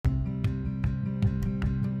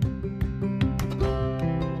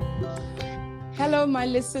Hello, my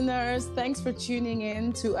listeners. Thanks for tuning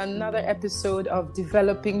in to another episode of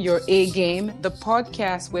Developing Your A Game, the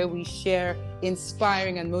podcast where we share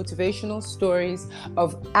inspiring and motivational stories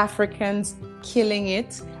of Africans killing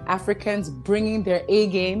it, Africans bringing their A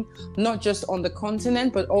game, not just on the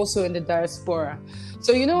continent, but also in the diaspora.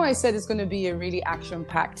 So, I said it's going to be a really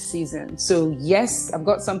action-packed season. So, yes, I've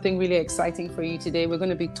got something really exciting for you today. We're going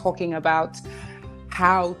to be talking about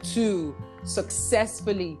how to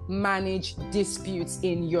successfully manage disputes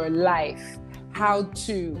in your life, how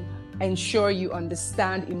to ensure you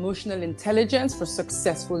understand emotional intelligence for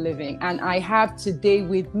successful living. And I have today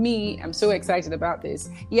with me, I'm so excited about this.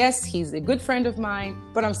 Yes, he's a good friend of mine,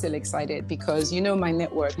 but I'm still excited because my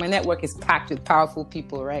network is packed with powerful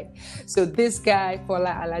people, right? So this guy,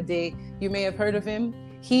 Fola Alade, you may have heard of him.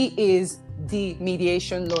 He is the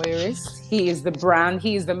mediation lawyerist. He is the brand.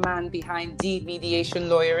 He is the man behind the mediation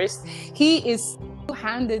lawyerist. He is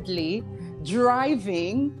single-handedly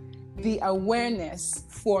driving the awareness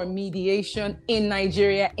for mediation in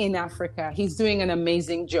Nigeria, in Africa. He's doing an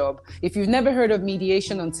amazing job. If you've never heard of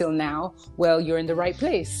mediation until now, well, you're in the right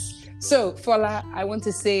place. So, Fola, I want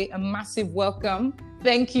to say a massive welcome.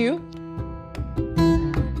 Thank you.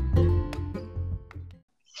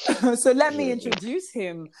 So let me introduce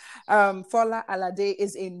him. Fola Alade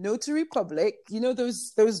is a notary public.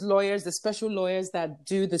 Those lawyers, the special lawyers that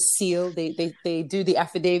do the seal, they do the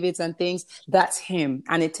affidavits and things. That's him.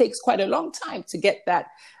 And it takes quite a long time to get that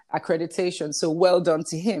accreditation. So well done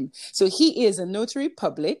to him. So he is a notary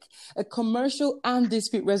public, a commercial and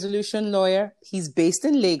dispute resolution lawyer. He's based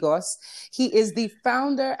in Lagos. He is the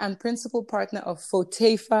founder and principal partner of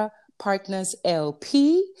Fotefa Partners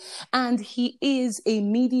LP, and he is a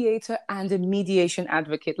mediator and a mediation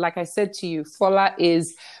advocate. Like I said to you, Fola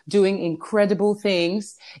is doing incredible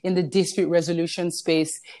things in the dispute resolution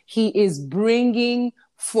space. He is bringing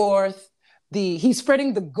forth he's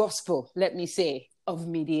spreading the gospel, let me say, of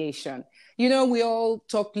mediation. We all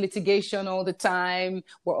talk litigation all the time.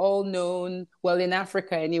 We're all known, well, in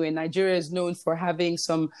Africa anyway, Nigeria is known for having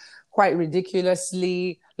some quite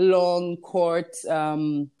ridiculously long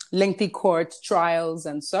lengthy court trials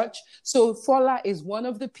and such. So Fola is one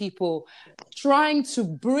of the people trying to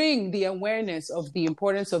bring the awareness of the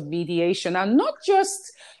importance of mediation, and not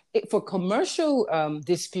just for commercial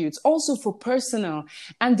disputes, also for personal.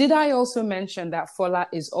 And did I also mention that Fola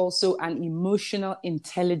is also an emotional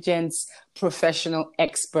intelligence professional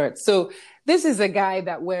expert? So this is a guy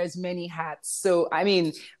that wears many hats. So,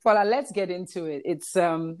 Fola, let's get into it.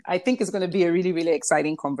 I think it's going to be a really, really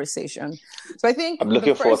exciting conversation. So I think I'm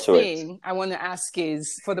looking forward to it. The first thing I want to ask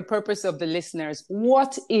is, for the purpose of the listeners,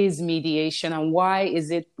 what is mediation and why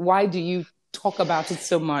do you talk about it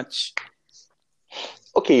so much?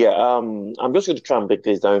 Okay, yeah. I'm just going to try and break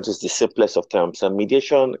this down into the simplest of terms.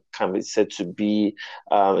 Mediation can be said to be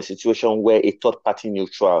a situation where a third party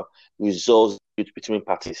neutral resolves between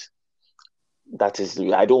parties. That is,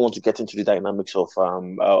 I don't want to get into the dynamics of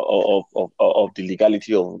the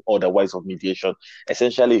legality of otherwise of mediation.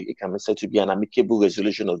 Essentially, it can be said to be an amicable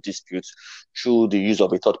resolution of disputes through the use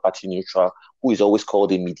of a third party neutral, who is always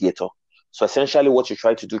called a mediator. So essentially, what you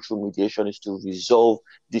try to do through mediation is to resolve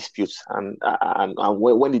disputes, and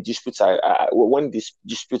when these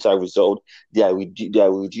disputes are resolved, they are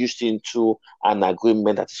reduced into an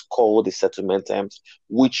agreement that is called the settlement terms,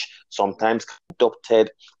 which sometimes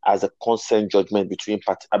adopted as a consent judgment between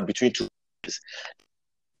two parties.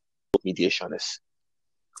 Mediation is.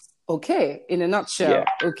 Okay, in a nutshell. Yeah.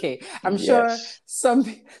 Okay. I'm sure some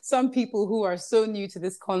people who are so new to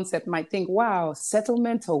this concept might think, wow,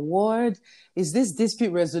 settlement award? Is this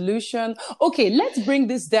dispute resolution? Okay, let's bring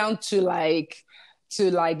this down to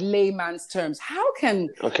layman's terms. How can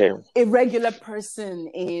a regular person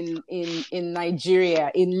in Nigeria,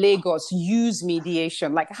 in Lagos, use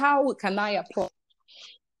mediation? Like, how can I apply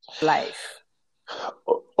life?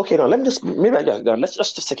 Okay, now let's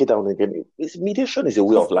just take it down again. Mediation is a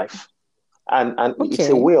way of life, and it's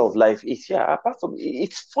a way of life. Apart from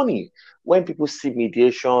it's funny when people see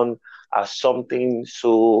mediation as something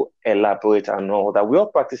so elaborate and all that. We all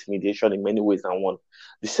practice mediation in many ways and one.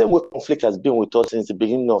 The same way conflict has been with us since the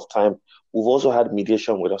beginning of time, we've also had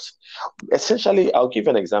mediation with us. Essentially, I'll give you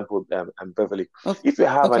an example, Beverly. Okay. If you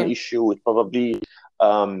have an issue with probably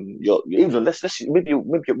maybe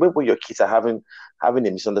your kids are having a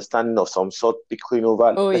misunderstanding of some sort, bickering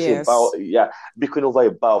over bickering over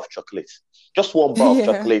a bar of chocolate. Just one bar of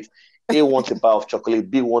chocolate. A wants a bar of chocolate,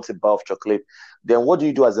 B wants a bar of chocolate. Then what do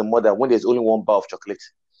you do as a mother when there's only one bar of chocolate?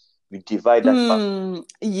 You divide that part.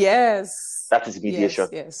 Yes. That is mediation.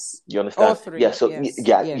 Yes. You All understand? Yeah. three. So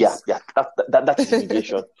Yes. Yes. That is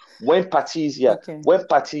mediation. When parties, Okay. when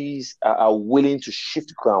parties are willing to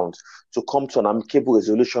shift ground to come to an amicable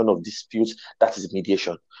resolution of disputes, that is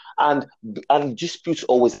mediation. And disputes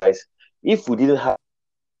always arise. If we didn't have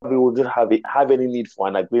we wouldn't have any need for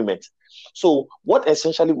an agreement. So, what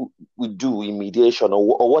essentially we do in mediation,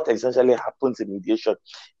 or what essentially happens in mediation,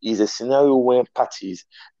 is a scenario where parties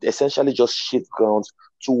essentially just shift grounds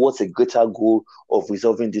towards a greater goal of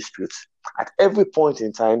resolving disputes. At every point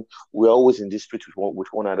in time, we're always in dispute with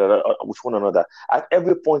one another. At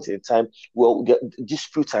every point in time, well, the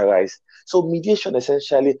disputes arise. So, mediation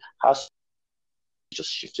essentially has just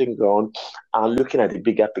shifting ground and looking at the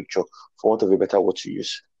bigger picture, for want of a better word to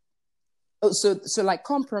use. Oh, so like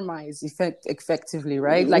compromise effectively,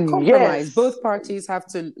 right? Like compromise. Yes, Both parties have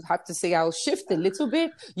to say, I'll shift a little bit,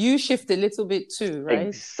 you shift a little bit too, right?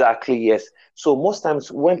 exactly. Yes. So most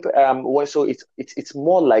times when so it's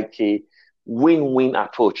more like a win-win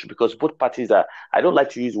approach because both parties are. I don't like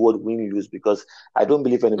to use the word win-lose because Mm, I don't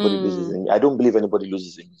believe anybody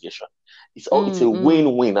loses in mediation. It's a mm.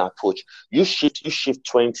 win-win approach. You shift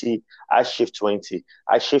 20, I shift 20,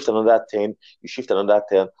 I shift another 10, you shift another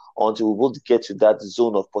 10 until we both get to that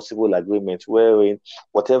zone of possible agreement wherein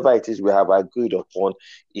whatever it is we have agreed upon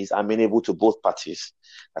is amenable to both parties.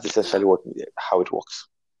 That's essentially how it works.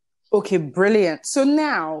 Okay, brilliant. So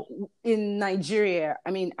now in Nigeria,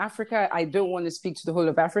 I mean, Africa, I don't want to speak to the whole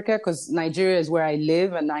of Africa because Nigeria is where I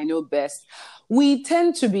live and I know best. We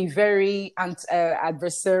tend to be very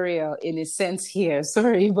adversarial in a sense here.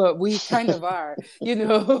 Sorry, but we kind of are,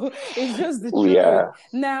 it's just the We truth. are.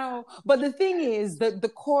 Now, but the thing is that the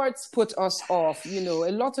courts put us off.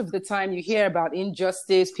 A lot of the time you hear about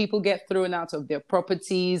injustice, people get thrown out of their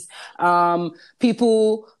properties,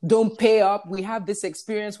 people don't pay up. We have this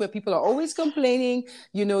experience where people are always complaining.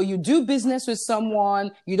 You do business with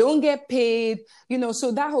someone, you don't get paid,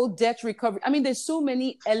 so that whole debt recovery. I mean, there's so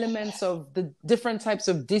many elements of the different types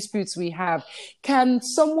of disputes we have. Can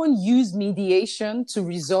someone use mediation to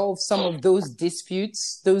resolve some of those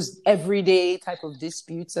disputes, those everyday type of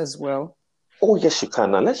disputes as well? Oh yes, you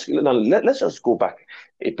can. Let's just go back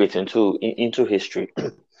a bit into history.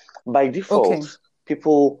 By default, Okay.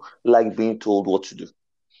 people like being told what to do.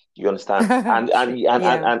 You understand?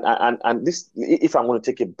 Yeah. And this, if I'm going to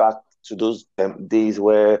take it back to those days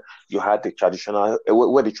where you had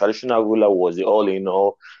where the traditional ruler was the all in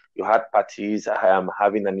all, you had parties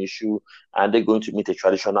having an issue, and they're going to meet a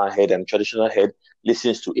traditional head, and traditional head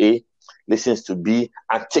listens to A, listens to B,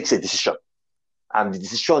 and takes a decision. And the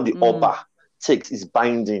decision the Mm. Oba takes is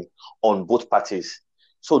binding on both parties.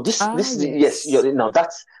 So this is yes, Yes. now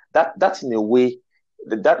that's in a way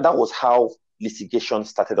that was how litigation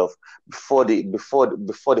started off before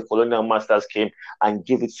the colonial masters came and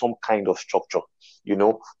gave it some kind of structure.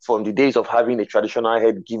 From the days of having a traditional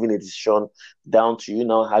head giving a decision down to you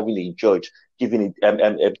now having a judge giving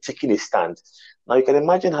it taking a stand. Now you can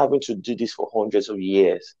imagine having to do this for hundreds of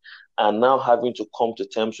years and now having to come to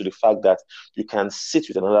terms with the fact that you can sit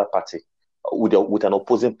with another party, with an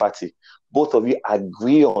opposing party. Both of you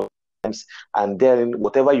agree on terms, and then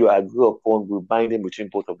whatever you agree upon will bind in between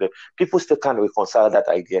both of them. People still can't reconcile that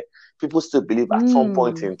idea. People still believe at some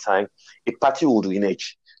point Mm. in time a party will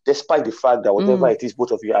renege, despite the fact that whatever Mm. it is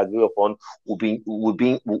both of you agree upon will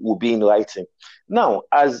be in writing. Now,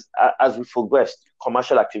 as we progressed,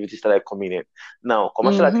 commercial activities started coming in. Now,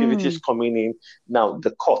 commercial activities Mm-hmm. coming in. Now,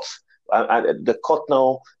 the court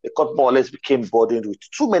more or less became burdened with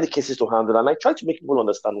too many cases to handle. And I try to make people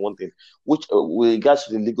understand one thing, which with regards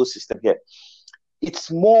to the legal system here,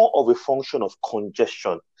 it's more of a function of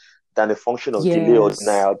congestion than a function of delay or Yes.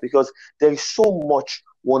 denial because there is so much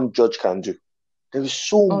one judge can do. There is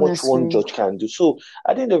so much one Honestly. judge can do. So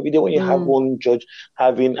at the end of the day, when you have Mm. one judge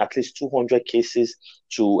having at least 200 cases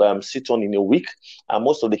to sit on in a week, and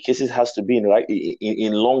most of the cases has to be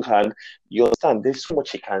in longhand, you understand there's so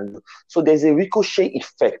much he can do. So there's a ricochet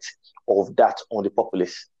effect of that on the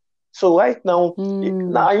populace. So right now, Mm.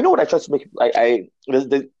 you know what I try to make.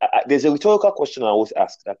 There's a rhetorical question I always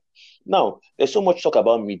ask that. Now there's so much talk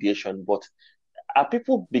about mediation, but are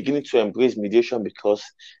people beginning to embrace mediation because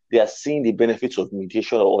they are seeing the benefits of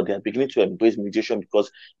mediation, or they are beginning to embrace mediation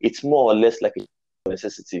because it's more or less like a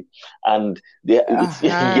necessity? And it's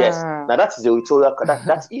yes. Aha. Now that is a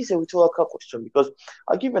rhetorical question because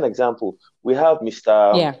I'll give you an example. We have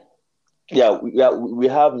Mr. Yeah. We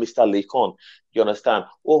have Mr. Lakon. You understand?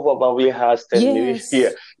 Who probably has 10 million. Yeah,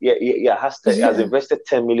 Yes. has Yeah. invested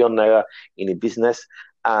 10 million naira in a business,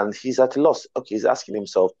 and he's at a loss. Okay, he's asking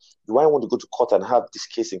himself, do I want to go to court and have this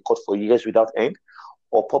case in court for years without end?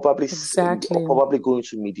 Exactly. probably go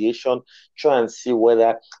into mediation, try and see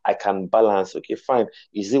whether I can balance. Okay, fine.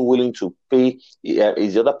 Is he willing to pay?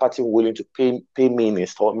 Is the other party willing to pay me in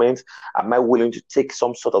installments? Am I willing to take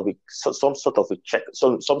some sort of a check,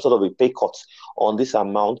 some sort of a pay cut on this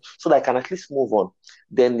amount so that I can at least move on?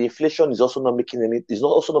 Then the inflation is also not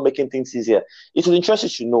making things easier. It will interest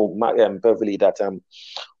you to know, Beverly, that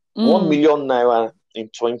 1 million naira in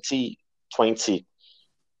 2020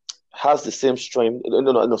 has the same strength.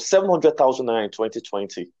 No, 700,000 naira in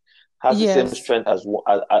 2020 has the same Yes. strength as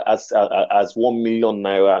 1 million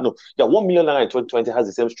naira. No, yeah, 1 million naira in 2020 has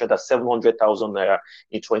the same strength as 700,000 naira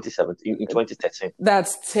in 2017, in 2013.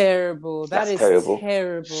 That's terrible. That That's is terrible. So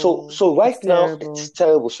terrible. so right It's now it's terrible.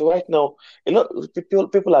 terrible. So right now a lot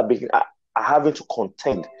of people are having to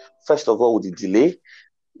contend first of all with the delay,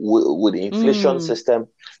 with the inflation Mm. system,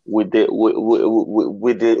 with the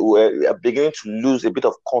we're beginning to lose a bit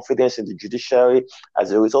of confidence in the judiciary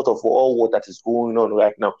as a result of all what that is going on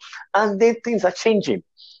right now. And then things are changing.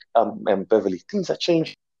 Beverly, things are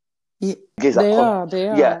changing. Yeah, Ideas are they coming. are. They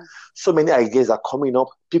Yeah, are. so many ideas are coming up.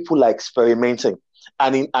 People are experimenting,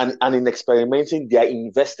 and in experimenting, they are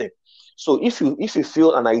investing. So if you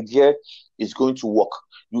feel an idea is going to work,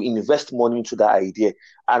 you invest money into that idea,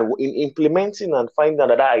 and in implementing and finding out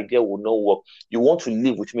that that idea will not work, you want to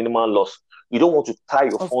live with minimal loss. You don't want to tie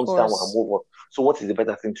your Of funds down and course. move on. So what is the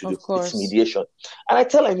better thing to do? Of It's course. mediation. And I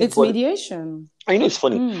tell It's anybody, mediation. I know it's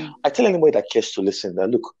funny. Mm. I tell anybody that cares to listen that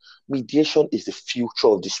look, mediation is the future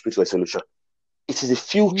of dispute resolution. It is the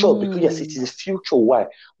future because, yes, it is Mm. the future. Why?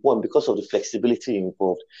 One, because of the flexibility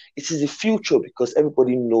involved. It is the future because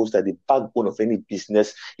everybody knows that the backbone of any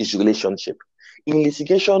business is relationship. In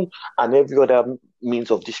litigation and every other means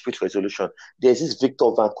of dispute resolution, there's this victor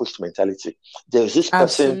vanquished mentality. There's this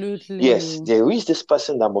person, yes, Absolutely. there is this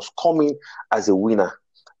person that must come in as a winner.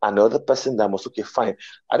 And the other person that must, okay, fine.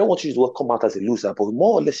 I don't want you to come out as a loser, but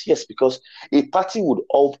more or less, yes, because a party would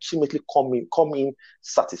ultimately come in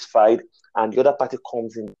satisfied, and the other party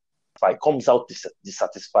comes out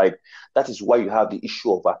dissatisfied. That is why you have the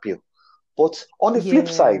issue of appeal. But on the flip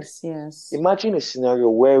side, Yes. Yes. imagine a scenario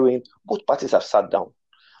wherein both parties have sat down,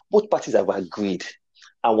 both parties have agreed,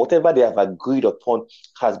 and whatever they have agreed upon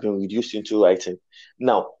has been reduced into writing.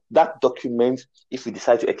 Now, that document, if we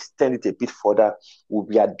decide to extend it a bit further, will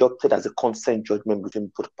be adopted as a consent judgment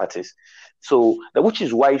between both parties. So, which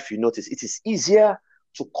is why, if you notice, it is easier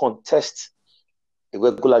to contest a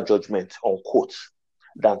regular judgment on courts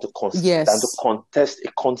than to Yes. contest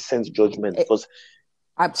a consent judgment Eh, because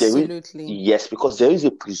there is absolutely. yes, because there is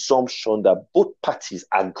a presumption that both parties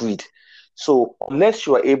agreed. So unless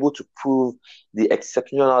you are able to prove the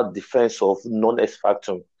exceptional defense of non-ex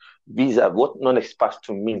factum, these are what non-ex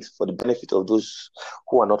factum means for the benefit of those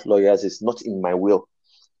who are not lawyers is not in my will.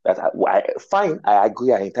 That fine, I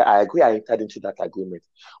agree. I agree. I entered into that agreement,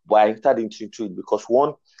 but I entered into it because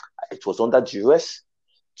one, it was under duress.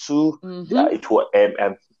 Two, Mm-hmm. it was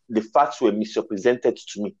the facts were misrepresented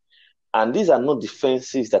to me, and these are not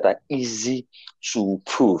defenses that are easy to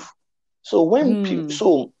prove. So Mm.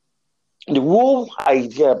 so the whole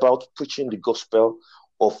idea about preaching the gospel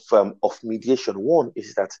of mediation, one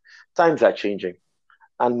is that times are changing,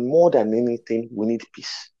 and more than anything, we need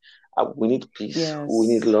peace. We need peace. We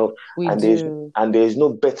need Yes. love, We and there's do. and there is no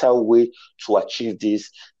better way to achieve this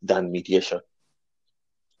than mediation.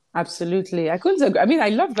 Absolutely. I couldn't agree. I mean, I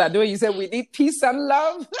love that the way you said we need peace and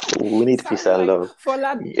love. We You need peace sound and like love.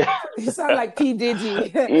 Fola. Yeah. You sound like P.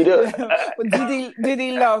 Diddy. you know,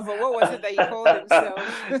 Diddy Love, or what was it that he called himself?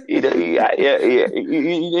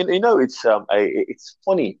 it's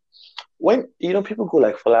funny when people go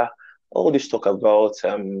like Fola, all this talk about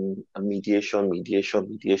mediation.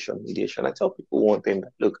 I tell people one thing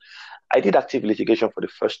that look, I did active litigation for the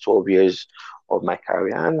first 12 years of my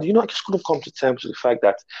career, and I just couldn't come to terms with the fact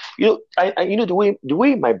that the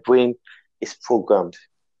way my brain is programmed.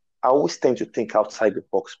 I always tend to think outside the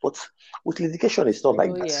box, but with litigation, it's not Oh,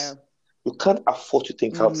 like that. yeah. You can't afford to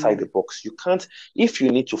think outside Mm. the box. You can't, if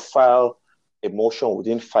you need to file a motion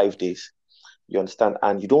within 5 days, you understand,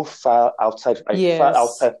 and you don't file outside, and you file Yes.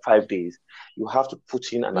 outside 5 days, you have to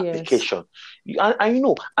put in an Yes. application. And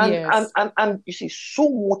Yes. you see, so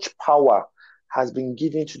much power has been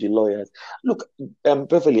given to the lawyers. Look,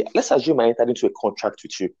 Beverly, let's assume I entered into a contract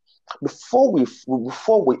with you. Before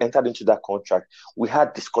we entered into that contract, we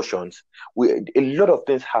had discussions. A lot of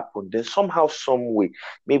things happened. Then somehow, some way,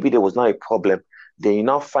 maybe there was not a problem. Then you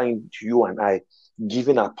now find you and I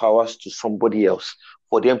giving our powers to somebody else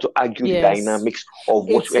for them to argue the Yes. dynamics of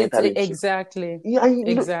what It's we it's entered into. exactly. Yeah,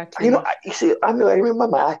 Exactly. you see, I remember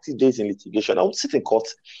my active days in litigation. I would sit in court,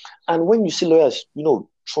 and when you see lawyers,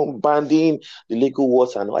 banding the legal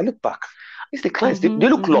words, and I look back. It's the clients, they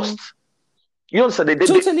look Mm-hmm. lost. You understand? They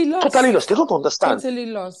Totally totally lost. They lost. don't understand. Totally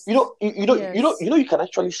lost. You Yes. know, you can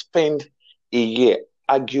actually spend a year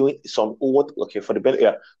arguing for the benefit,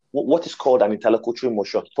 yeah, what is called an interlocutory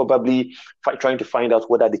motion, probably trying to find out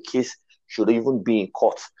whether the case should even be in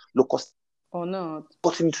court, locus Or not.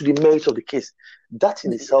 cutting into the merits of the case. That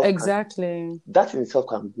in itself can Exactly. that in itself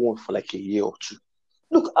can go on for like a year or two.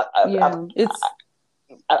 Look, Yeah. It's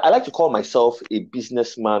I like to call myself a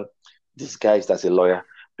businessman disguised as a lawyer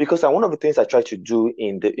because one of the things I try to do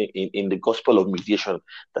in the gospel of mediation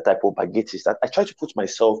that I propagate is that I try to put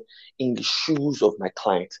myself in the shoes of my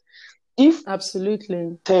client. If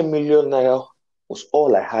absolutely. 10 million naira was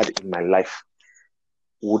all I had in my life,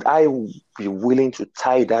 would I be willing to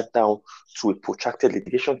tie that down to a protracted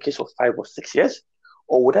litigation case of 5 or 6 years?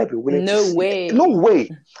 Or would I be willing to No see? No way. way.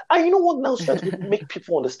 And you know what now trying to make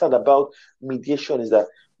people understand about mediation is that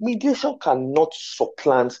mediation cannot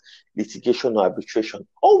supplant litigation or arbitration.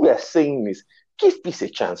 All we are saying is give peace a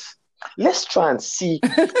chance. Let's try and see.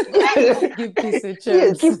 Give peace a Yeah,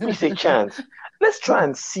 chance. give peace a chance. Let's try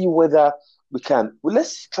and see whether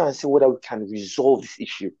let's try and see whether we can resolve this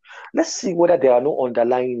issue. Let's see whether there are no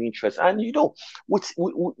underlying interests. And you know, with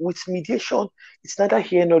mediation, it's neither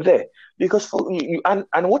here nor there. Because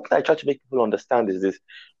and what I try to make people understand is this: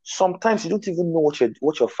 sometimes you don't even know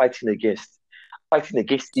what you're fighting against. Fighting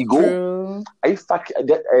against ego? True. Are you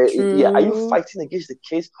yeah? Are you True. fighting against the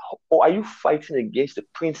case, or are you fighting against the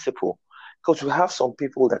principle? Because we have some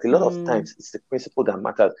people that a lot of Mm, times it's the principle that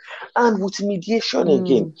matters. And with mediation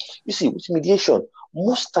again, mm. you see, with mediation,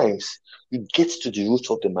 most times you get to the root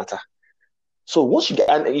of the matter. So once you get,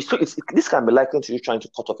 and this can be likened to you trying to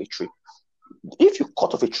cut off a tree. If you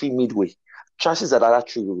cut off a tree midway, chances are that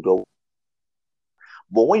tree will grow.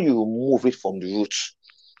 But when you remove it from the roots,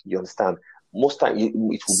 you understand, most time it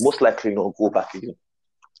will most likely not go back again.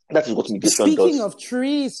 That is what mediation Speaking does. of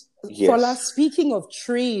trees, Fola, Yes. speaking of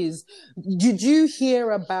trees, did you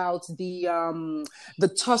hear about the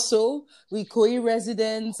tussle with Ikoyi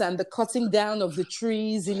residents and the cutting down of the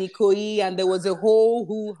trees in Ikoyi? And there was a whole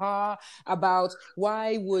hoo-ha about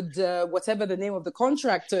why would whatever the name of the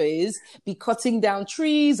contractor is be cutting down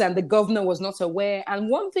trees, and the governor was not aware. And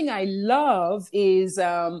one thing I love is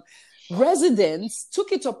residents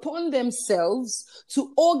took it upon themselves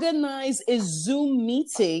to organize a Zoom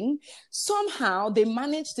meeting. Somehow they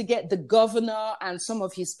managed to get the governor and some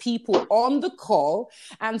of his people on the call.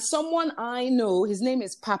 And someone I know, his name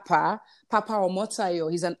is Papa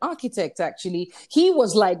Omotayo, he's an architect actually. He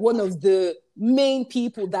was like one of the main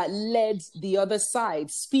people that led the other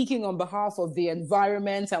side, speaking on behalf of the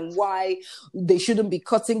environment and why they shouldn't be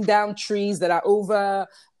cutting down trees that are over,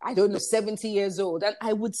 I don't know, 70 years old. And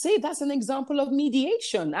I would say that's an example of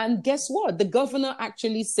mediation. And guess what? The governor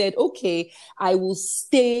actually said, okay, I will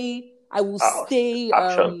stay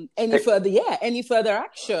Action. any further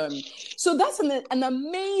action. So that's an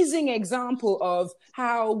amazing example of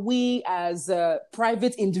how we as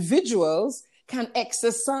private individuals can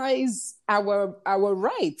exercise our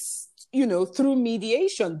rights, you know, through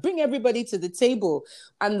mediation. Bring everybody to the table,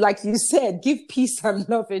 and like you said, give peace and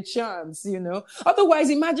love a chance, you know. Otherwise,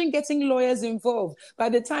 imagine getting lawyers involved. By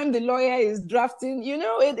the time the lawyer is drafting, you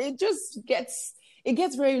know, it just gets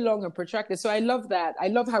very long and protracted. So I love that. I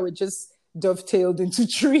love how it just dovetailed into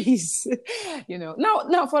trees. You know,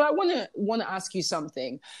 now for I want to ask you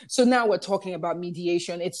something. So now we're talking about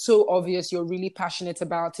mediation. It's so obvious you're really passionate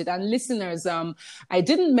about it. And listeners, I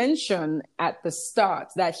didn't mention at the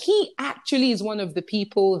start that he actually is one of the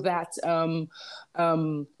people that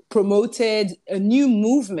promoted a new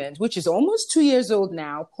movement, which is almost 2 years old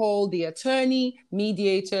now, called the Attorney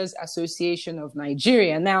Mediators Association of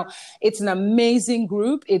Nigeria. Now, it's an amazing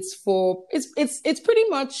group. It's pretty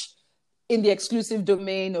much in the exclusive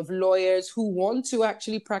domain of lawyers who want to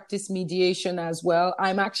actually practice mediation as well.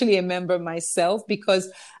 I'm actually a member myself because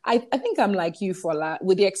I think I'm like you, Fola,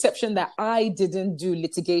 with the exception that I didn't do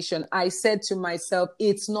litigation. I said to myself,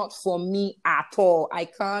 it's not for me at all. I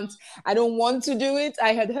don't want to do it.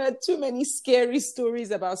 I had heard too many scary stories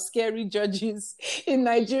about scary judges in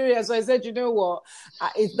Nigeria. So I said, you know what,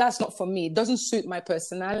 that's not for me. It doesn't suit my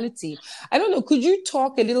personality. I don't know. Could you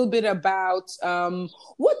talk a little bit about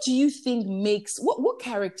what do you think makes, what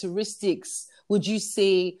characteristics would you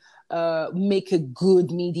say make a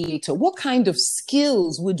good mediator? What kind of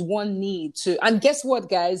skills would one need to? And guess what,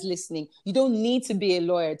 guys listening? You don't need to be a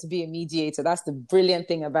lawyer to be a mediator. That's the brilliant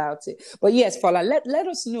thing about it. But yes, Paula, let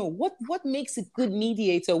us know what makes a good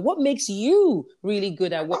mediator. What makes you really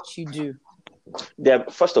good at what you do?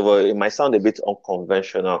 First of all, it might sound a bit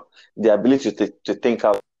unconventional. The ability to think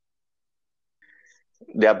out.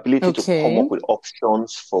 the ability to come Okay. up with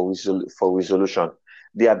options for resolution,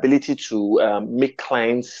 the ability to make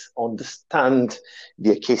clients understand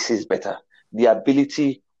their cases better, the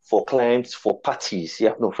ability for clients, for parties,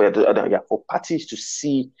 yeah, no, for parties to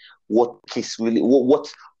see what case really,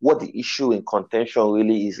 what the issue in contention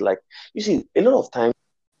really is like. You see, a lot of times.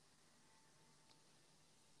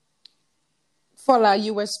 Fola,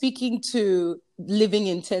 you were speaking to living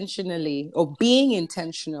intentionally or being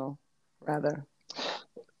intentional, rather.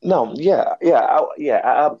 No,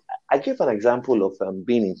 I gave an example of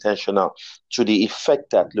being intentional to the effect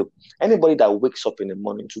that, look, anybody that wakes up in the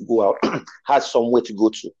morning to go out has somewhere to go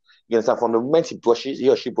to. You understand? From the moment he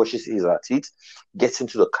or she brushes his teeth, gets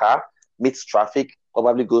into the car, meets traffic,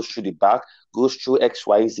 probably goes through the back, goes through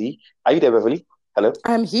XYZ. Are you there, Beverly? Hello?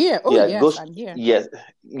 I'm here. Oh, Yeah, yes, I'm here. yes,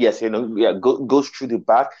 goes through the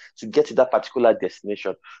back to get to that particular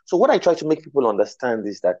destination. So what I try to make people understand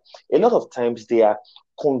is that a lot of times they are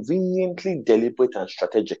conveniently deliberate and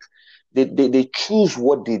strategic. They choose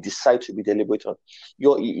what they decide to be deliberate on.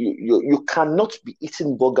 You cannot be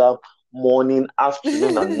eating burger morning,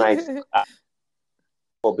 afternoon, and night.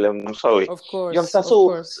 Problem. I'm sorry. Of You course, understand? of So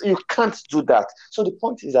course. you can't do that. So the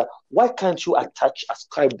point is that why can't you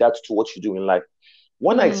ascribe that to what you do in life?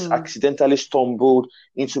 When I Hmm. accidentally stumbled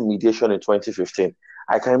into mediation in 2015,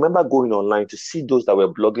 I can remember going online to see those that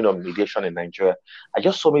were blogging on mediation in Nigeria. I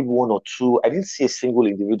just saw maybe one or two. I didn't see a single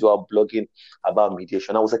individual blogging about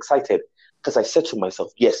mediation. I was excited because I said to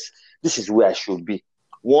myself, yes, this is where I should be.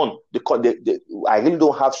 One, I really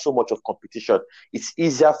don't have so much of competition. It's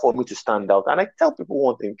easier for me to stand out. And I tell people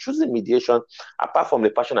one thing, choosing mediation, apart from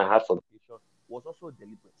the passion I had for mediation, was also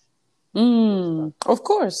deliberate. You understand? Of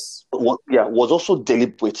course. Was also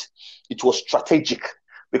deliberate. It was strategic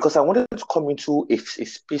because I wanted to come into a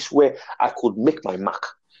space where I could make my mark.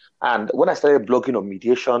 And when I started blogging on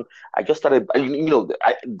mediation, I just started,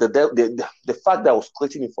 the fact that I was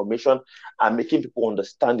creating information and making people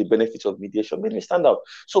understand the benefits of mediation made me stand out.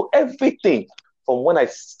 So everything from when I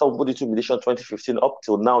stumbled into mediation 2015 up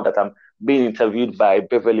till now that I'm being interviewed by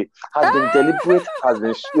Beverly has been deliberate, It's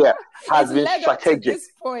has been led up to strategic. this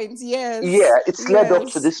point. Yes. Yeah, it's led up to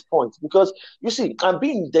Yes. this point because you see, and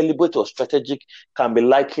being deliberate or strategic can be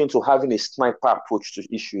likened to having a sniper approach to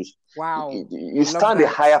issues. Wow. You Love stand a that.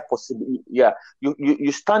 higher possibility. Yeah,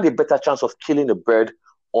 you stand a better chance of killing a bird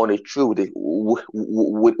on a tree with a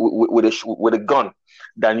gun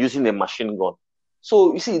than using a machine gun.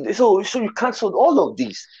 So you see, so you can't. So all of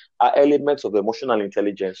these are elements of emotional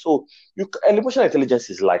intelligence. So emotional intelligence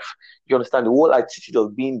is life. You understand the whole attitude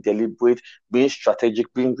of being deliberate, being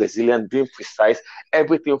strategic, being resilient, being precise.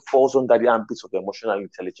 Everything falls under the ambit of emotional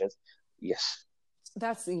intelligence. Yes,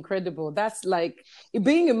 That's incredible. That's like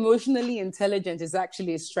being emotionally intelligent is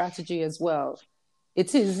actually a strategy as well.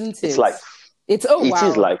 It is, isn't it's it? life. It's oh It is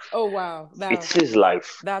wow. life. Oh wow. It That is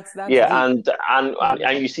life. that's Yeah, deep. and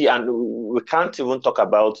you see, and we can't even talk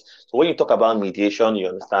about. So when you talk about mediation, you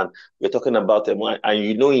understand we're talking about and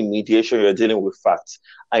you know in mediation you're dealing with facts,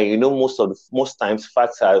 and you know most times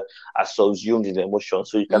facts are subsumed in emotion,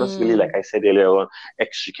 so you cannot really, like Mm. I said earlier on,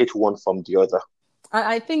 extricate one from the other.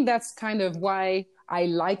 I think that's kind of why I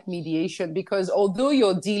like mediation because although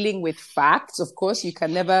you're dealing with facts, of course, you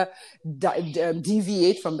can never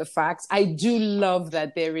deviate from the facts. I do love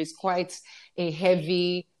that there is quite a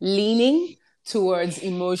heavy leaning towards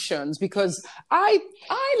emotions because I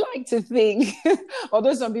like to think,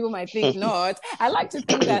 although some people might think not, I like to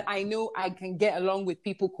think that I know I can get along with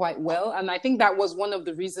people quite well, and I think that was one of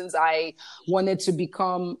the reasons I wanted to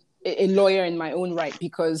become a lawyer in my own right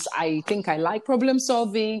because I think I like problem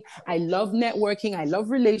solving. I love networking. I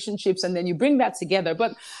love relationships. And then you bring that together.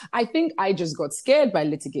 But I think I just got scared by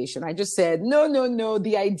litigation. I just said, no, no, no.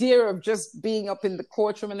 The idea of just being up in the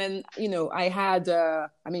courtroom. And then, I had,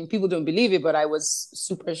 I mean, people don't believe it, but I was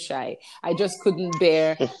super shy. I just couldn't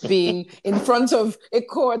bear being in front of a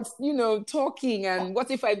court, talking. And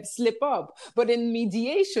what if I slip up? But in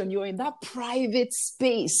mediation, you're in that private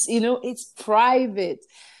space, it's private.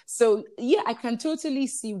 So, yeah, I can totally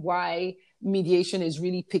see why mediation is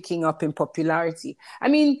really picking up in popularity. I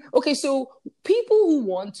mean, okay, so people who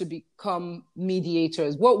want to become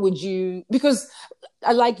mediators, what would you, because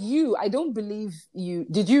like you, I don't believe you,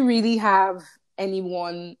 did you really have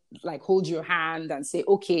anyone like hold your hand and say,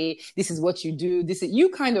 okay, this is what you do, you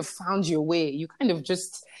kind of found your way, you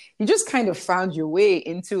just kind of found your way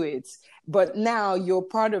into it, but now you're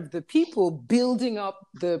part of the people building up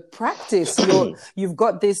the practice. You've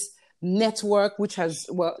got this network which has,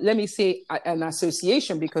 well, let me say an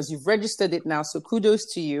association because you've registered it now, so kudos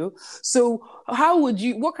to you. So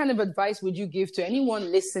what kind of advice would you give to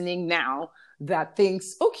anyone listening now that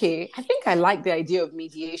thinks, okay, I think I like the idea of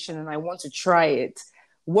mediation and I want to try it.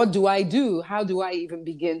 What do I do? How do I even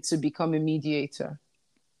begin to become a mediator?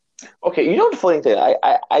 Okay, you know the funny thing,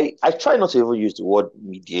 I try not to even use the word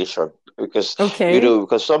mediation because Okay.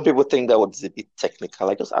 because some people think that word is a bit technical.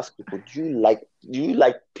 I just ask people, do you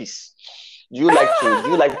like peace? Do you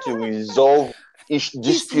like to resolve each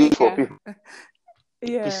dispute for Peacemaker. people?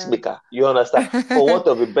 Yeah. Peacemaker, you understand? For want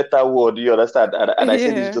of a better word, you understand? And I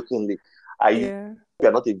say this Yeah. jokingly. I Yeah. You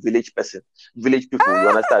are not a village person, village people. You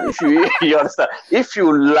understand? If you you understand, if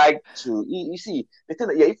you like to, you see the thing.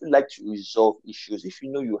 Yeah, if you like to resolve issues, if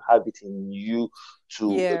you know you have it in you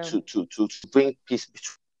to Yeah. to bring peace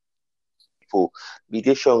between people,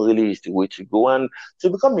 mediation really is the way to go. And to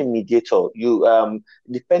become a mediator, you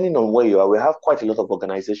depending on where you are, we have quite a lot of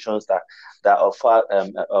organizations that offer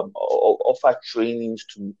offer trainings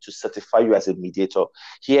to certify you as a mediator.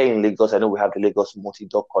 Here in Lagos, I know we have the Lagos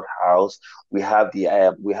Multi-Door Court House. We have the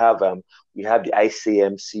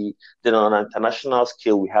ICMC. Then on an international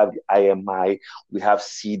scale, we have the IMI, we have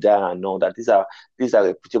CEDA and all that. These are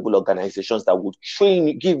reputable organizations that would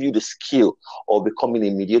train, give you the skill of becoming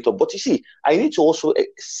a mediator. But you see, I need to also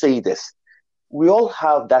say this. We all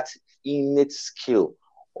have that innate skill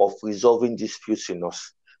of resolving disputes in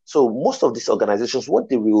us. So most of these organizations, what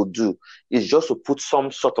they will do is just to put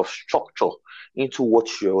some sort of structure into what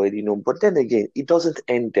you already know. But then again, it doesn't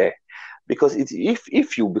end there. Because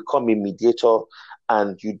if you become a mediator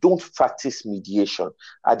and you don't practice mediation,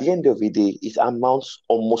 at the end of the day, it amounts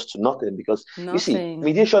almost to nothing. Because you see, Nothing.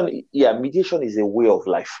 mediation is a way of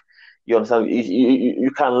life. You understand?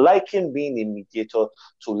 You can liken being a mediator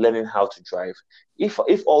to learning how to drive. If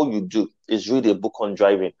all you do is read a book on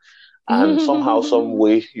driving, and somehow, some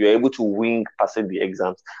way, you're able to wing passing the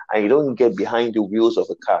exams, and you don't get behind the wheels of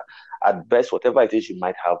a car, at best, whatever it is you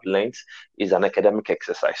might have learned is an academic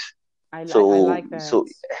exercise. I So, like that. so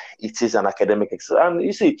it is an academic exercise. And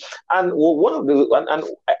you see, and one of the, and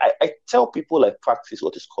I tell people like practice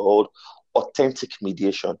what is called authentic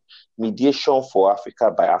mediation, mediation for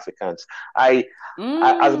Africa by Africans.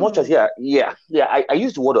 As much as Mm. I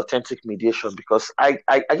use the word authentic mediation because I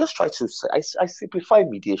just try to I simplify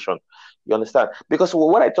mediation. You understand? Because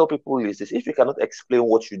what I tell people is this: if you cannot explain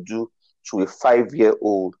what you do to a 5-year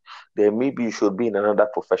old, then maybe you should be in another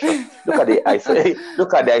profession. Look at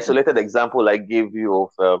the isolated example I gave you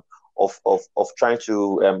of trying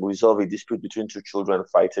to resolve a dispute between two children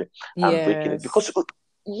fighting and breaking it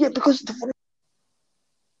Yes. because the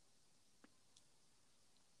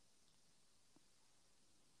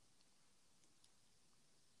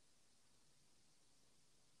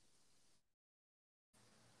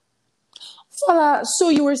Fala, so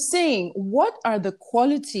you were saying, what are the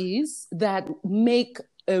qualities that make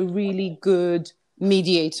a really good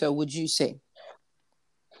mediator, would you say?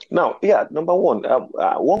 Now, yeah, number one,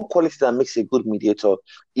 one quality that makes a good mediator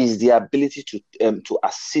is the ability to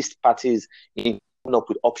assist parties in coming up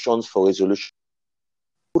with options for resolution.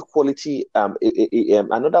 Good quality,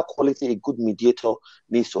 another quality a good mediator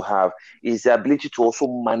needs to have is the ability to also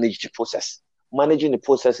manage the process. Managing the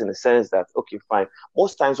process in the sense that, okay, fine.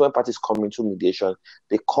 Most times when parties come into mediation,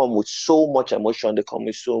 they come with so much emotion, they come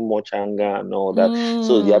with so much anger and all that.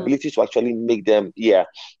 So the Mm. ability to actually make them, the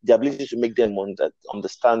ability to make them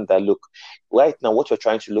understand that, look, right now, what you're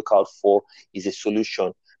trying to look out for is a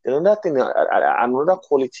solution. Then another thing, another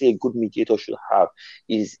quality a good mediator should have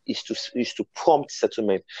is to prompt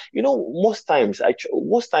settlement. Most times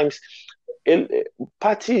eh,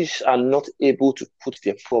 parties are not able to put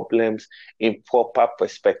their problems in proper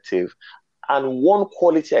perspective. And one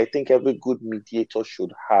quality I think every good mediator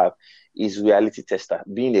should have is reality tester,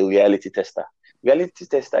 being a reality tester. Reality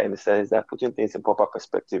tester in the sense that putting things in proper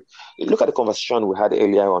perspective. You look at the conversation we had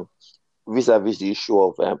earlier on vis-a-vis the issue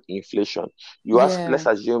of inflation. You ask, let's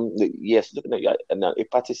Yeah. assume, yes, looking at and a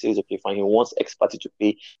party says, okay, fine, he wants X party to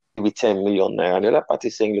pay maybe 10 million naira. And the other party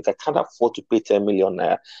is saying, look, I can't afford to pay 10 million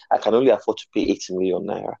naira. I can only afford to pay 8 million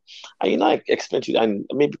naira. And I explain to you, and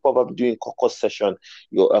maybe probably doing caucus session.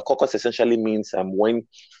 Your caucus essentially means when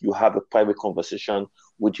you have a private conversation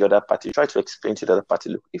with the other party, try to explain to the other party,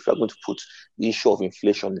 look, if you're going to put the issue of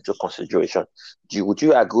inflation into consideration, would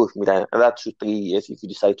you agree with me that in another 2, 3 years, if you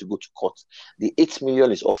decide to go to court, the 8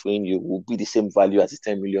 million is offering you will be the same value as the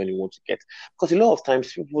 10 million you want to get? Because a lot of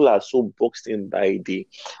times people are so boxed in by the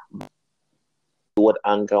word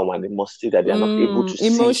anger and animosity that they are not able to see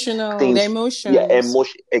Emotional, the things. Yeah, emotions.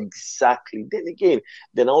 emotion exactly. Then again,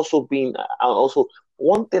 then also being also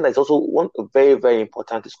one thing that's also one very very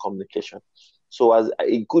important is communication. So as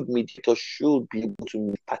a good mediator should be able to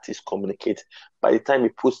make parties communicate. By the time he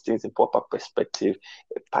puts things in proper perspective,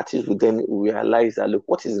 parties will then realize that, look,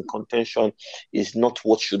 what is in contention is not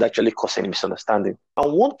what should actually cause any misunderstanding.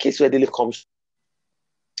 And one case readily comes,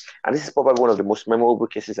 and this is probably one of the most memorable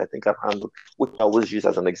cases I think I've handled, which I always use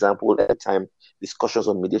as an example every time discussions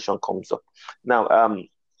on mediation comes up. Now,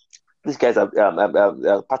 these guys have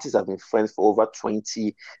parties have been friends for over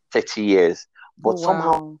 20, 30 years. But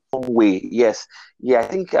somehow, some way, yes, yeah, I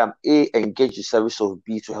think A engaged the service of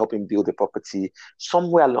B to help him build the property.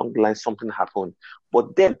 Somewhere along the line, something happened.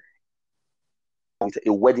 But then,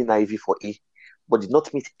 a wedding IV for A, but did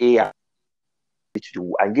not meet A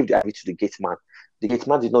and give the IV to the gate man. The gate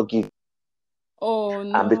man did not give. Oh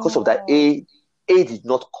no! And because of that, A did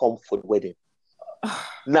not come for the wedding.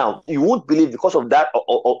 Now, you won't believe because of that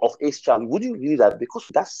of A's child, would you believe that because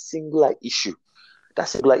of that singular issue,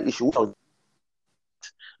 which was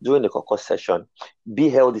during the caucus session, B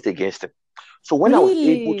held it against him. So when I was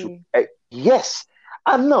able to, yes,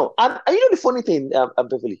 and no, and you know the funny thing,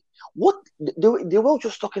 Beverly, what they were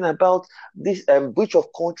just talking about this breach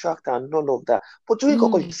of contract and none of that. But during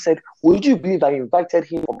caucus, he said, "Would you believe I invited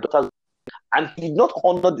him from daughter's and he did not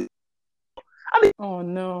honor the?" Oh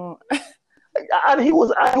no! And he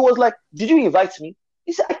was like, "Did you invite me?"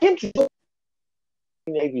 He said, "I came to do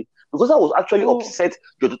because I was actually upset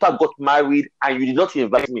your daughter got married and you did not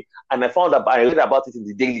invite me, and I found out I read about it in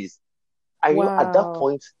the dailies." And you know, at that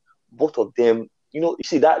point, both of them, you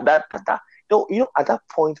see that at that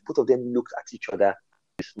point, both of them looked at each other,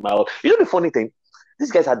 smiled. You know the funny thing,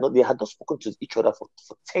 these guys had not spoken to each other for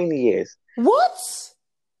 10 years. What?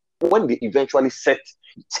 When they eventually set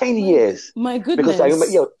 10 years. My goodness. Because I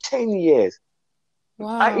remember, 10 years.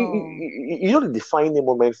 Wow. You know the defining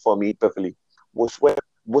moment for me, Beverly, was when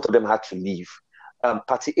both of them had to leave.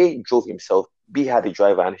 Party A drove himself, B had a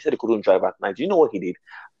driver, and he said he couldn't drive at night. Do you know what he did?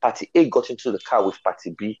 Party A got into the car with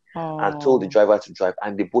Party B and told the driver to drive,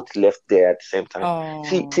 and they both left there at the same time.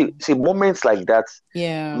 See, moments like that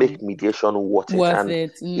make mediation worth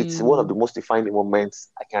it. It's one of the most defining moments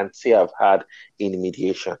I can say I've had in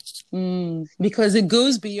mediation. Because it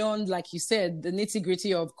goes beyond, like you said, the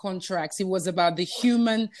nitty-gritty of contracts. It was about the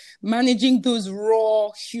human, managing those raw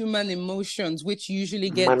human emotions, which usually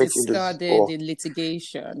get discarded in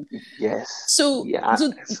litigation. Yes. So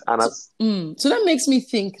that makes me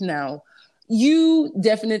think now. You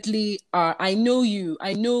definitely are. I know you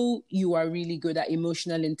are really good at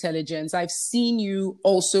emotional intelligence. I've seen you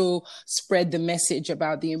also spread the message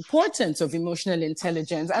about the importance of emotional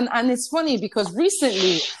intelligence. And it's funny because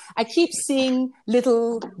recently I keep seeing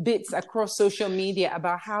little bits across social media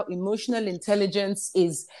about how emotional intelligence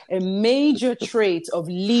is a major trait of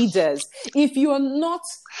leaders. If you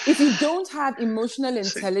don't have emotional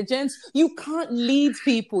intelligence, you can't lead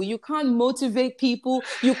people, you can't motivate people,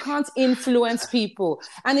 you can't influence people.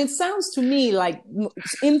 And it sounds to me like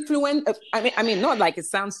I mean, not like it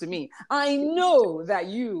sounds to me. I know that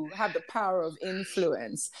you have the power of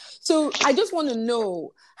influence. So I just want to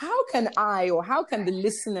know, how can the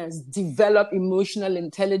listeners develop emotional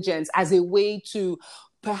intelligence as a way to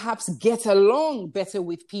perhaps get along better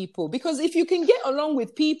with people? Because if you can get along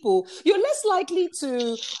with people, you're less likely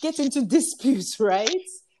to get into disputes, right?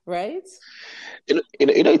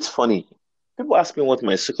 It's funny. People ask me what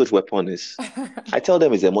my secret weapon is. I tell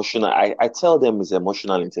them it's emotional. I tell them it's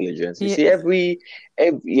emotional intelligence. You see, every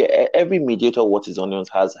mediator, what his onions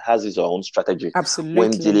has his own strategy. Absolutely.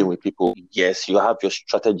 When dealing with people. Yes, you have your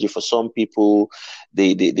strategy. For some people,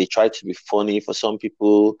 they try to be funny. For some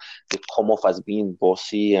people, they come off as being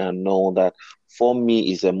bossy and all that. For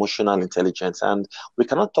me, is emotional intelligence, and we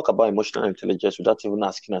cannot talk about emotional intelligence without even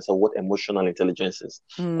asking ourselves what emotional intelligence is.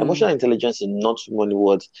 Emotional intelligence, in not too many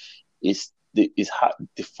words,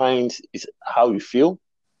 defines how you feel,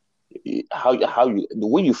 the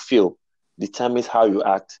way you feel determines how you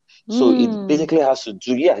act. So it basically has to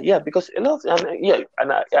do, because a lot of,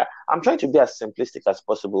 I'm trying to be as simplistic as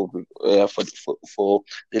possible for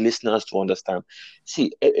the listeners to understand.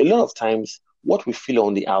 See, a lot of times, what we feel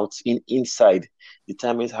on the inside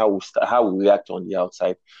determines how we react on the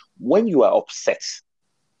outside. When you are upset,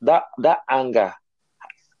 that anger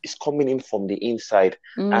is coming in from the inside,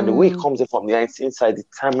 and the way it comes in from the inside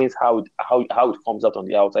determines how it comes out on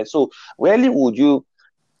the outside. So rarely would you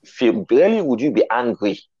be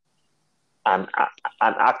angry and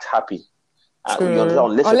act happy.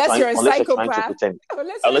 Unless you're trying to pretend.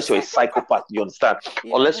 Unless you're a psychopath, you understand?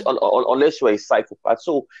 Yeah. Unless you're a psychopath.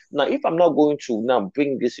 So now, if I'm not going to now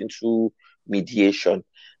bring this into mediation,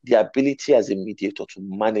 the ability as a mediator to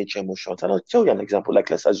manage emotions. And I'll tell you an example. Like,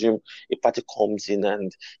 let's assume a party comes in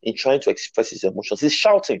and in trying to express his emotions, he's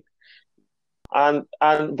shouting.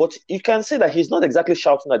 But you can say that he's not exactly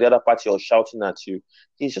shouting at the other party or shouting at you.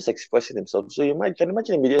 He's just expressing himself. So can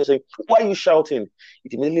imagine a mediator saying, "Why are you shouting?"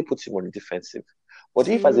 It immediately puts him on the defensive. But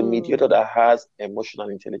if as a mediator True. that has emotional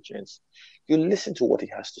intelligence, you listen to what he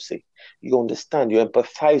has to say, you understand, you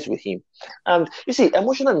empathize with him. And you see,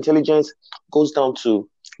 emotional intelligence goes down to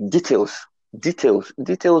details,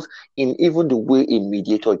 details in even the way a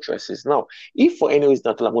mediator dresses. Now, if for any reason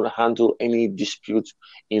I'm going to handle any dispute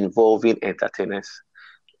involving entertainers,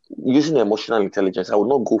 using emotional intelligence, I will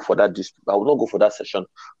not go for that dispute. I will not go for that session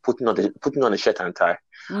putting on a shirt and tie.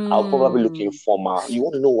 I'll probably look Mm. informal. You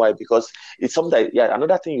want to know why? Because it's something that, yeah,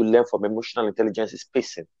 another thing you learn from emotional intelligence is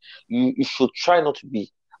pacing. You should try not to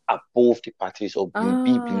be above the parties or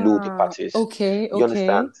be below the Ah, parties. okay, You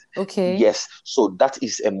understand? okay, okay. Yes. So that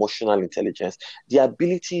is emotional intelligence. The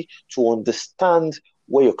ability to understand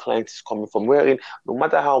where your client is coming from, wherein no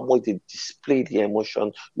matter how much they display the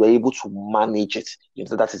emotion, you're able to manage it.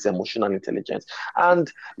 That is emotional intelligence.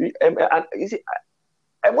 And you see,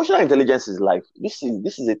 emotional intelligence is life. This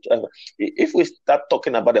is it. If we start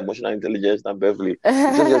talking about emotional intelligence now, Beverly,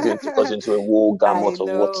 it's just going to take us into a whole I gamut of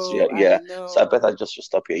what. Yeah, know, I yeah. So I better know. just to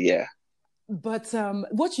stop here. Yeah. But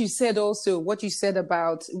what you said also, what you said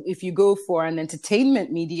about if you go for an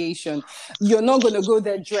entertainment mediation, you're not going to go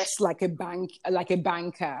there dressed like a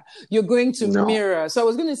banker. You're going to No. mirror. So I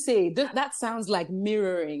was going to say that sounds like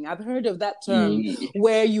mirroring. I've heard of that term Ye-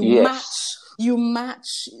 where Yes. you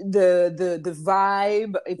match the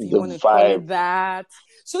vibe, if you The want to call vibe. it that,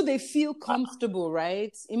 so they feel comfortable,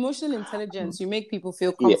 right? Emotional intelligence, you make people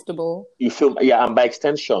feel Yeah. comfortable. You feel, yeah, and by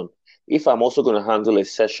extension, if I'm also going to handle a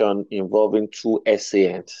session involving two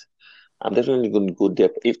SANs, I'm definitely going to go there.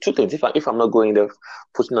 If two things, if I'm not going there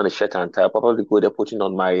putting on a shirt and tie, I'll probably go there putting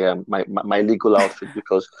on my legal outfit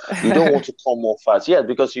because you don't want to come off as, yeah,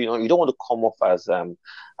 because you don't want to come off as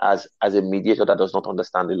a mediator that does not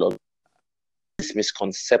understand the law. This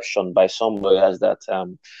misconception by some lawyers that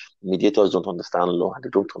mediators don't understand law and they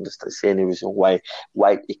don't understand see any reason why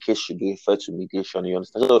a case should be referred to mediation. You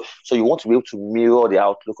understand? So you want to be able to mirror the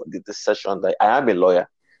outlook of the session that I am a lawyer.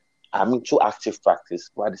 I'm into active practice,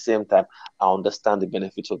 but at the same time, I understand the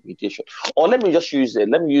benefits of mediation. Or let me just use it.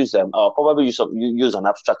 Let me use I'll probably use an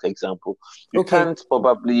abstract example. You Okay. can't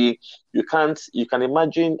probably you can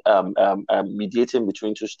imagine mediating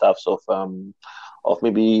between two staffs of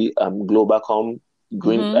maybe Globacom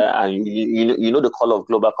green Mm-hmm. and you know the color of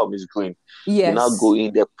Globacom is green. You now go Yes.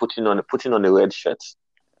 in there putting on a red shirt.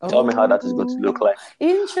 Tell me how that is going to look Oh, like.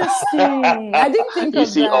 interesting. I didn't think You of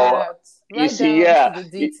see, or that. you Right see, down to yeah, the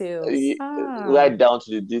details. right Ah, down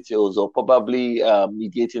to the details, or probably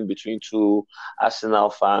mediating between two Arsenal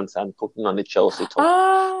fans and putting on a Chelsea top.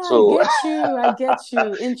 ah, I So get you. I get you.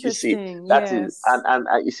 you see, Interesting. that is,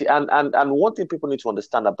 Yes. you see, and one thing people need to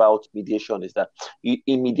understand about mediation is that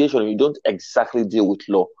in mediation you don't exactly deal with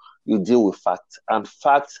law, you deal with facts, and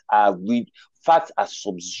facts are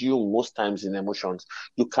subsumed most times in emotions.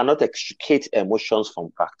 You cannot extricate emotions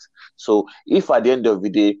from facts. So if at the end of the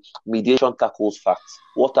day, mediation tackles facts,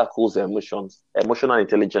 what tackles emotions? Emotional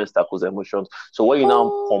intelligence tackles emotions. So when you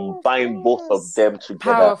now Oh, of combine both of course. them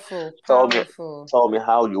together, Powerful, tell me powerful, tell me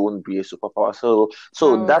how you won't be a superpower. So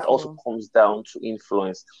that also powerful. comes down to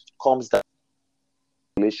influence, comes down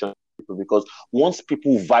to relationship because once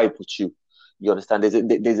people vibe with you, you understand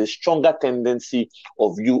there's a stronger tendency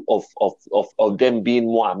of them being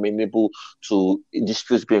more amenable to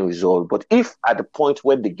disputes being resolved. But if at the point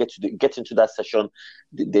when they get into that session,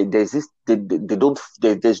 there's this they don't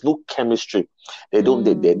there's no chemistry. They don't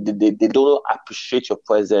appreciate your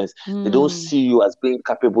presence. They don't Mm. see you as being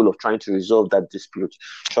capable of trying to resolve that dispute.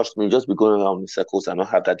 Trust me, just be going around in circles and not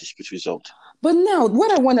have that dispute resolved. But now,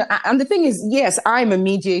 what I want to, and the thing is, yes, I'm a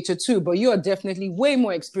mediator too, but you are definitely way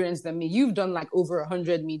more experienced than me. You've done like over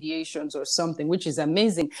 100 mediations or something, which is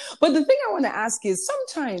amazing. But the thing I want to ask is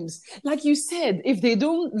sometimes, like you said, if they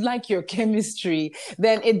don't like your chemistry,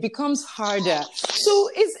 then it becomes harder.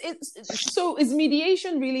 So is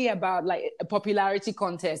mediation really about like a popularity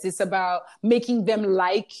contest? It's about making them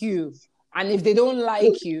like you. And if they don't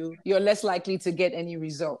like you, you're less likely to get any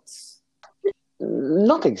results.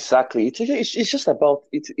 Not exactly. It's just about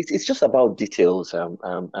it's just about details,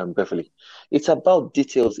 Beverly. It's about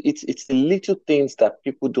details. It's the little things that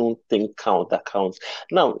people don't think count that counts.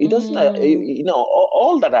 Now, it doesn't. Mm.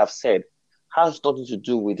 All that I've said has nothing to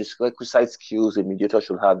do with the requisite skills a mediator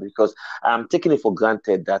should have because I'm taking it for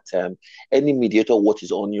granted that any mediator what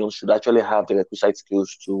is onion should actually have the requisite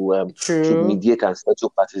skills to True. mediate and settle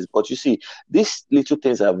parties. But you see, these little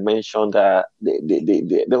things I've mentioned, for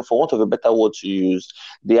want of a better word to use,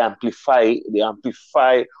 they amplify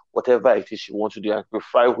whatever it is you want to do,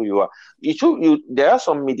 amplify who you are. There are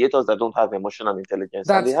some mediators that don't have emotional intelligence,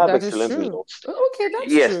 and they have That is excellent true. results. Okay,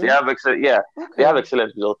 that's Yes, they true. have excellent. Yeah, they have Okay.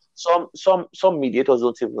 excellent results. Some mediators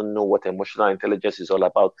don't even know what emotional intelligence is all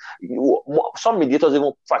about. Some mediators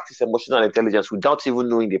even practice emotional intelligence without even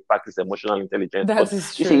knowing they practice emotional intelligence. That But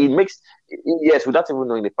is you see, true. it makes yes, without even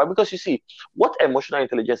knowing the because you see, what emotional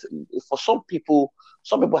intelligence for some people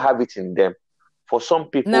have it in them. For some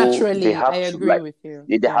people, they Naturally, I have to agree like with you.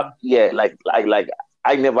 they have Yeah. like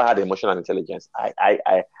I never had emotional intelligence.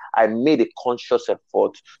 I made a conscious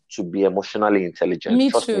effort to be emotionally intelligent. Me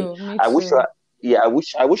Trust me. too. Me I wish you too. had, yeah,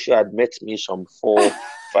 I wish you had met me some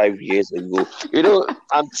 5 years ago.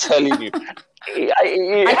 I'm telling you,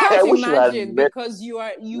 I I can't wish you had imagine met. because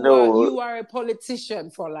No, you are a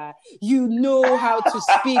politician, Fola. You know how to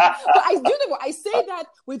speak. But I do know what I say that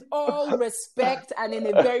with all respect and in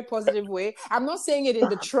a very positive way. I'm not saying it in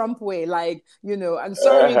the Trump way, like, I'm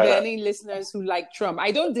sorry if there are any listeners who like Trump.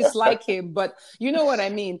 I don't dislike him, but you know what I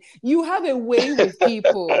mean. You have a way with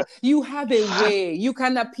people. You have a way. You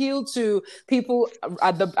can appeal to people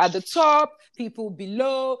at the top, people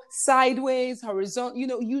below, sideways, horizontal.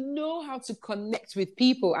 You know how to connect with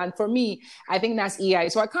people. And for me, I think that's EI.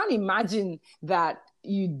 So I can't imagine that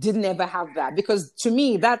you didn't ever have that, because to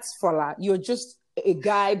me, that's Fola. You're just a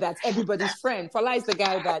guy that's everybody's friend. Fola is the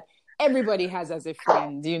guy that everybody has as a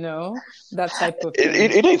friend, that type of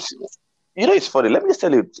thing. it is. It's funny. Let me just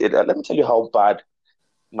tell you. Let me tell you how bad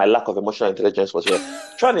my lack of emotional intelligence was here.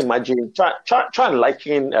 Try and imagine, try and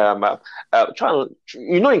liken,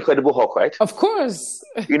 Incredible Hulk, right? Of course.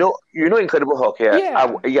 Incredible Hulk, yeah,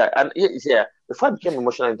 Yeah. and yeah. Before I became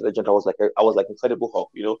emotionally intelligent, I was like Incredible Hulk.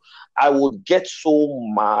 I would get so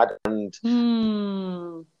mad, and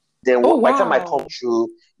Hmm. then Oh, by the time I come wow. through,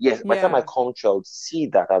 yes, by the time I Yeah. come through, I would see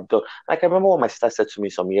that I've done. Like I remember what my sister said to me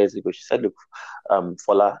some years ago. She said, "Look,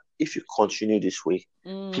 Fola, if you continue this way,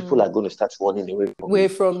 people are Mm. going to start running away from Away you."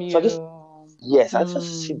 from So you. I just Mm.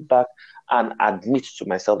 sit back and admit to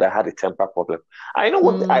myself that I had a temper problem.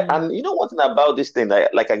 Mm. And you know one thing about this thing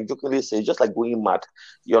that, like I jokingly say, it's just like going mad.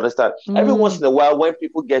 You understand? Every once Mm. in a while, when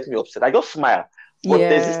people get me upset, I just smile. But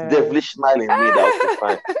there's this Yeah. devilish smile in me that, okay,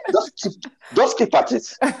 fine, just keep, just keep at it.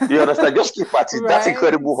 You understand? Just keep at it. That Right.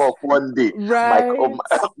 Incredible Hulk one day might come,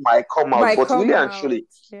 Right. might come out. Might But really come and out. truly,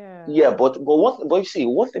 Yeah. yeah. But you see,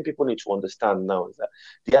 one thing people need to understand now is that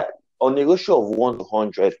yeah, on a ratio of 1 to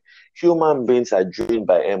 100, human beings are driven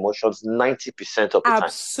by emotions 90% of the time.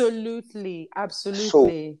 Absolutely. So,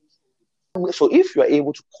 Absolutely. so if you are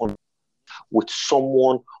able to connect with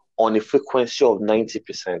someone on a frequency of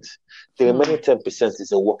 90%, the Hmm. remaining 10%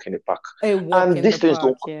 is a walk in the park. A walk And in these the things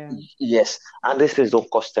don't, park. Yeah. yes, and these things don't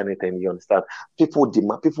cost anything, you understand? People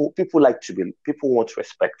demand, people want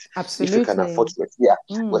respect. If you can afford Absolutely. to, yeah,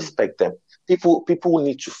 Hmm. respect them. People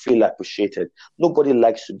need to feel appreciated. Nobody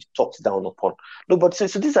likes to be talked down upon. Nobody,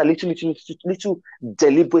 so these are little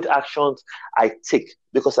deliberate actions I take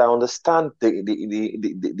because I understand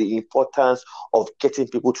the importance of getting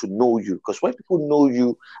people to know you. Because when people know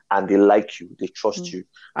you and they like you, they trust Hmm. you.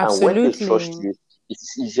 And when they trust Absolutely. you,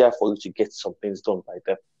 it's easier for you to get some things done by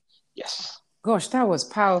them. Yes. Gosh, that was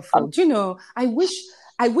powerful. And Do you know, I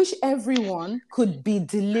wish everyone could be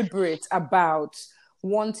deliberate about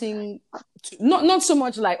wanting to, not so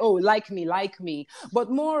much like, oh, like me, but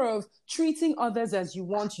more of treating others as you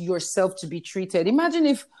want yourself to be treated. Imagine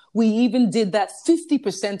if we even did that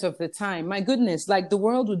 50% of the time. My goodness, like the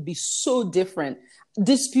world would be so different.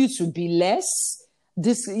 Disputes would be less.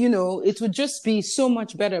 It would just be so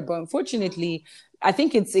much better. But unfortunately, I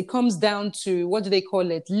think it comes down to, what do they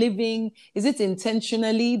call it? Living, is it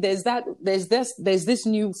intentionally? There's this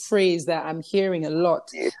new phrase that I'm hearing a lot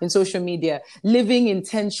yeah, in social media: living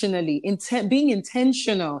intentionally, being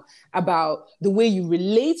intentional about the way you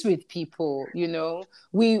relate with people.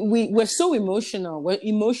 We're so emotional. We're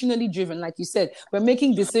emotionally driven, like you said. We're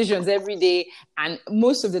making decisions every day, and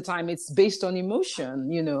most of the time it's based on emotion.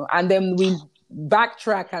 And then we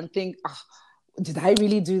backtrack and think, did I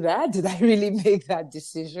really do that? Did I really make that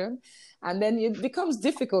decision? And then it becomes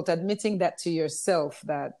difficult admitting that to yourself,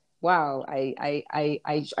 that, wow, I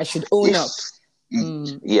should own if up.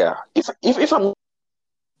 Mm. yeah, if I'm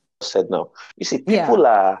said now, you see, Yeah. people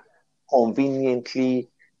are conveniently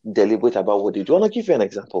deliberate about what they do. I want to give you an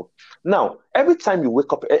example. Now, every time you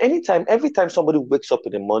wake up, every time somebody wakes up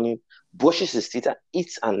in the morning, brushes his teeth, and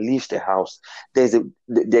eats and leaves the house, there is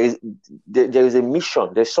a mission.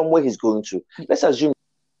 There's somewhere he's going to. Let's assume.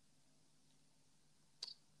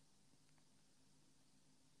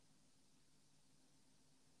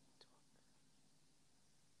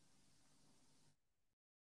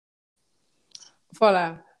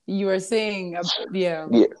 Fola, You were saying, yeah.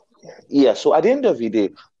 Yeah. Yeah, so at the end of the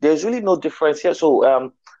day, there's really no difference here.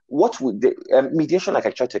 So, what would the mediation, like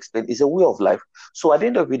I tried to explain, is a way of life. So, at the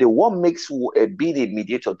end of the day, what makes being a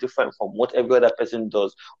mediator different from what every other person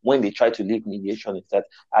does when they try to leave mediation is that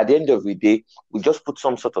at the end of the day, we just put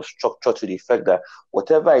some sort of structure to the effect that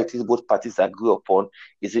whatever it is both parties agree upon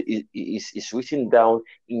is written down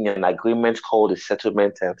in an agreement called the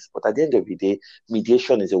settlement terms. But at the end of the day,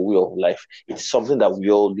 mediation is a way of life. It's something that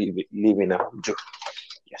we all live in and do.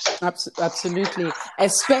 Yes. Absolutely.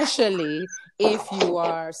 Especially if you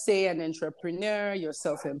are, say, an entrepreneur, you're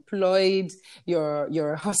self-employed,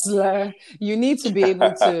 you're a hustler, you need to be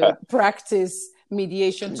able to practice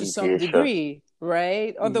mediation to some Mediation. degree,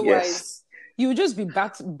 right? Yes. Otherwise, you would just be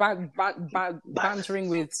bantering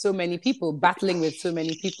with so many people, battling with so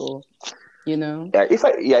many people, you know?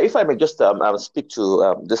 If I may just speak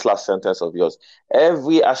to this last sentence of yours,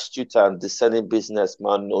 every astute and discerning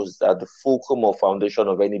businessman knows that the fulcrum or foundation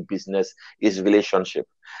of any business is relationship,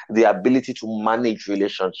 the ability to manage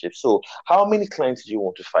relationships. So, how many clients do you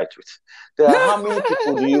want to fight with? There are how many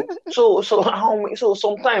people do you? So how many? So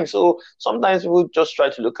sometimes we just try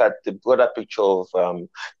to look at the broader picture of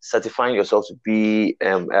certifying yourself to be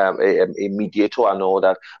a mediator and all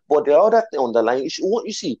that. But the other thing underlying, what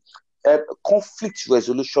you see. Conflict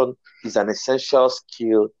resolution is an essential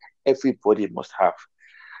skill everybody must have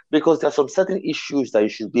because there are some certain issues that you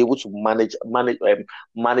should be able to manage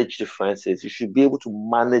differences. You should be able to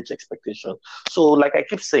manage expectations. So, like I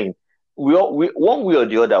keep saying, we one way or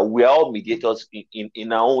the other, we are all mediators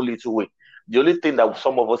in our own little way. The only thing that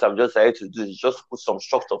some of us have just decided to do is just put some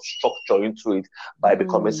structure into it by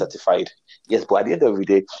becoming certified. Yes, but at the end of the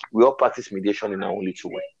day, we all practice mediation in our own little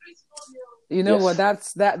way. You know what?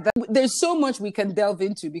 Yes. That. There's so much we can delve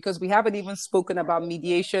into because we haven't even spoken about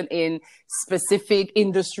mediation in specific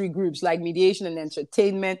industry groups like mediation and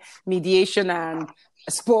entertainment, mediation and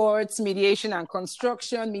sports, mediation and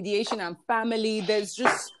construction, mediation and family. There's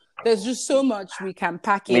just so much we can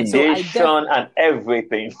pack in. Mediation and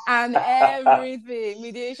everything.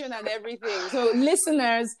 Mediation and everything. So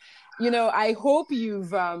listeners, I hope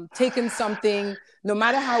you've taken something, no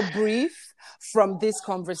matter how brief, from this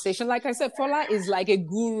conversation. Like I said, Fola is like a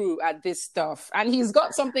guru at this stuff, and he's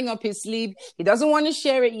got something up his sleeve. He doesn't want to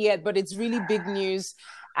share it yet, but it's really big news.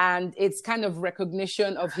 And it's kind of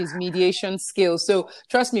recognition of his mediation skills. So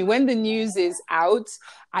trust me, when the news is out,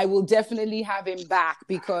 I will definitely have him back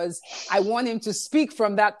because I want him to speak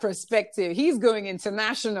from that perspective. He's going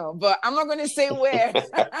international, but I'm not going to say where.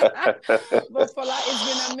 But Fola, it's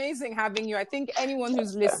been amazing having you. I think anyone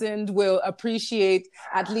who's listened will appreciate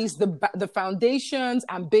at least the foundations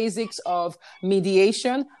and basics of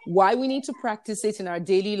mediation, why we need to practice it in our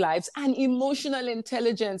daily lives, and emotional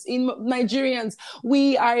intelligence. In Nigerians,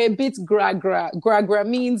 we are a bit gra-gra. Gra-gra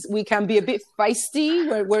means we can be a bit feisty.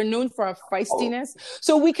 We're known for our feistiness.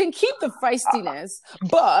 So we can keep the feistiness,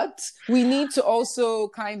 but we need to also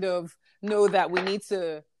kind of know that we need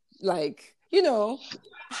to,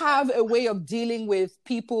 have a way of dealing with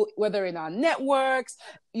people, whether in our networks,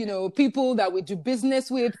 people that we do business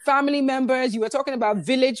with, family members. You were talking about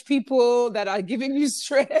village people that are giving you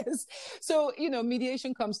stress. So,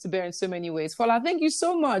 mediation comes to bear in so many ways. Fola, thank you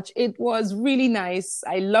so much. It was really nice.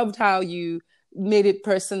 I loved how you made it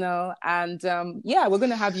personal. And we're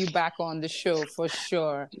going to have you back on the show for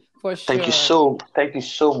sure. For sure. Thank you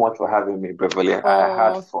so much for having me, Beverly.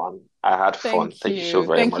 I had fun. Thank you so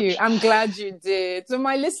very much. Thank you. I'm glad you did. So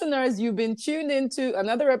my listeners, you've been tuned into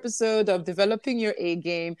another episode of Developing Your A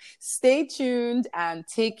Game. Stay tuned and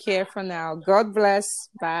take care for now. God bless.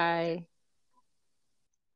 Bye.